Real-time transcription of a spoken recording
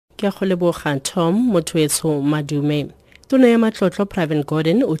Ke a go leboga Tom Mothoetso Madume. Tona ya matlotlo Pravin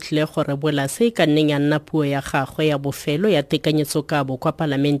Gordhan o tlile go rebola se ka nneng ya nna puo ya gagwe ya bofelo ya tekanyetso kabo kwa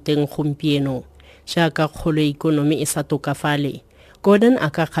palamenteng gompieno. Jaaka kgolo ikonomi e sa tokafale, Gordhan a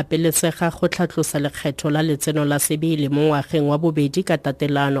ka gapeletsega go tlhatlosa lekgetho la letseno la sebele mo ngwageng wa bobedi ka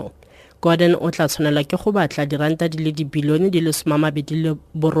tatelano. Gordhan o tla tshwanela ke go batla diranta di le dibilione di le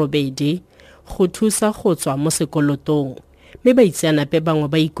 28 go thusa go tswa mo sekolotong. Mme baitseanape bangwe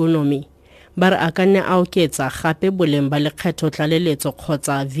ba ikonomi ba re a ka nne a oketsa gape boleng ba lekgetho tlaleletso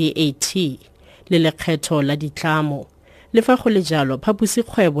kgotsa VAT le lekgetho la ditlamo. Le fa go le jalo,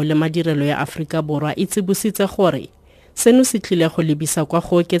 phaposikgwebo le madirelo ya Aforika Borwa e tsibositse gore seno se tlile go lebisa kwa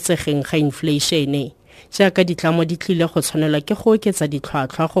go oketsegeng ga inflation, jaaka ditlamo di tlile go tshwanela ke go oketsa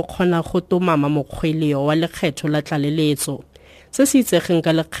ditlhwatlhwa go kgona go tomama mokgweleo wa lekgetho la tlaleletso se se itsegeng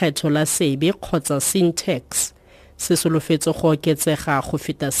ka lekgetho la sebe kgotsa sin tax se solofetse go oketsega go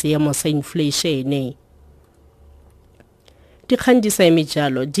feta seemo sa inflation. Dikgang di sa eme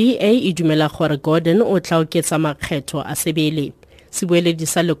jalo, DA e dumela gore Gordhan o tla oketsa makgetho a sebele. Sebueledi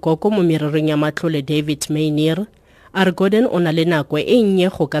sa lekoko mo mererong ya matlole David Mainir a re Gordhan o na le nako e nnye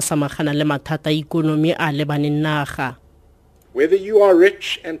go ka samagana le mathata ikonomi a lebaneng naga. Whether you are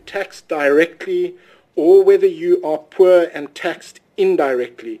rich and taxed directly or whether you are poor and taxed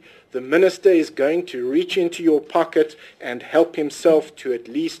indirectly, the minister is going to reach into your pocket and help himself to at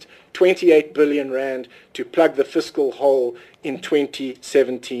least 28 billion rand to plug the fiscal hole in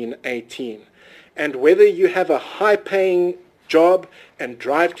 2017-18. And whether you have a high-paying job and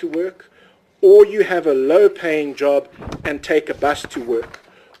drive to work, or you have a low-paying job and take a bus to work,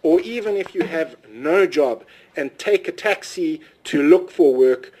 or even if you have no job and take a taxi to look for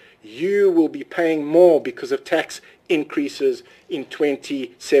work, you will be paying more because of tax increases in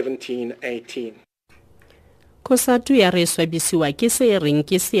 2017-18. Kosatu ya re swabisiwa ke se reng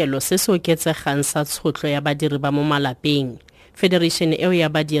ke seelo se se oketsegang sa tshotlo ya badiri ba mo malapeng. Federation eo ya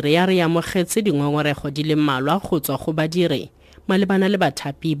badiri ya re amogetse dingongorego di le mmalwa go tswa go badiri malebana le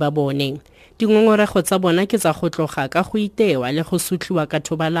bathapi ba bone. Dingongorego tsa bona ke tsa go tloga ka go itewa le go sutliwa ka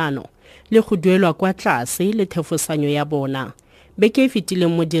thobalano le go duelwa kwa tlase le thefosanyo ya bona. Beke fitile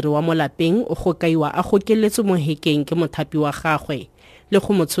modiri wa molapeng o go kaiwa a gokeletse mo hekeng ke mothapi wa gagwe le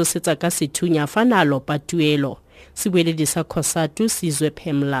go motshosetsa ka sethunya fa nalo patuelo. Sebueledi sa Kosatu Sizwe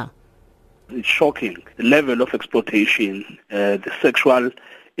Phemla. It's shocking, the level of exploitation, the sexual,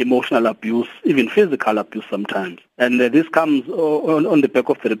 emotional abuse, even physical abuse sometimes. And this comes on the back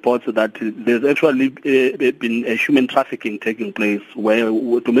of the reports that there's actually been a human trafficking taking place where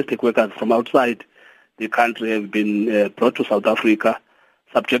domestic workers from outside the country have been brought to South Africa,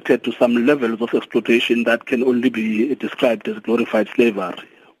 subjected to some levels of exploitation that can only be described as glorified slavery,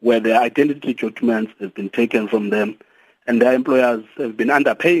 where their identity documents have been taken from them and their employers have been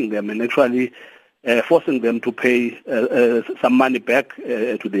underpaying them and actually forcing them to pay some money back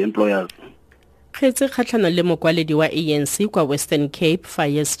to the employers. Kgetse kgatlhano le mokwaledi wa ANC kwa Western Cape,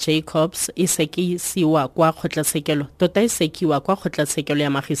 Fires Jacobs, e sekiwa kwa kgotlatshekelo ya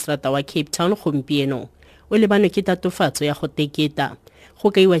magistrata wa Cape Town gompieno. O lebane ke tatofatso ya go teketa.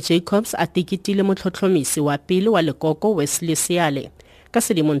 Go kaiwa Jacobs a teketile motlhotlhomisi wa pele wa lekoko Wesley Seale ka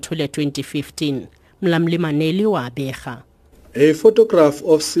Sedimonthole 2015. Mlamli Maneli wa bega. A photograph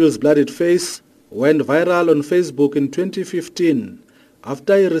of Seale's bloodied face went viral on Facebook in 2015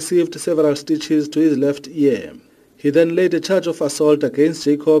 after he received several stitches to his left ear. He then laid a charge of assault against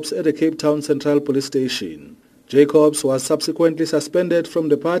Jacobs at the Cape Town Central Police Station. Jacobs was subsequently suspended from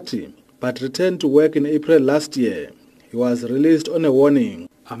the party but returned to work in April last year. He was released on a warning.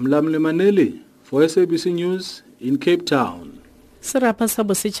 I'm Lamle Maneli for SABC News in Cape Town. Serapa sa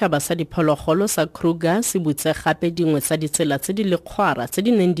bosetšhaba sa diphologolo sa Kruger se butse gape dingwe tsa ditsela tse di lekgwara tse di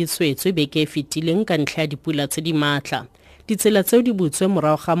neng di tswetswe beke e fetileng ka ntlha ya dipula tse di maatla. Ditsela tseo di butswe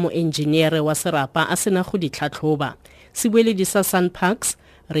morago ga moenjiniere wa serapa a sena go di tlhatlhoba. Sebueledi sa Sunparks,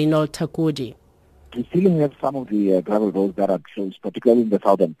 Reynold Takodi. We still have some of the gravel roads that are closed, particularly in the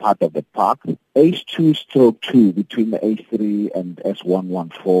southern part of the park. H2/2 between the A3 and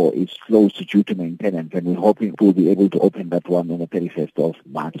S114 is closed due to maintenance, and we're hoping we'll be able to open that one on the 31st of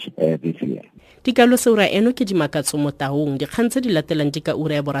March this year. Dikalo se ura eno ke di makatso mo taung, dikgang tse di latelang di ka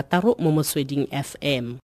ura ya borataro mo Motsweding FM.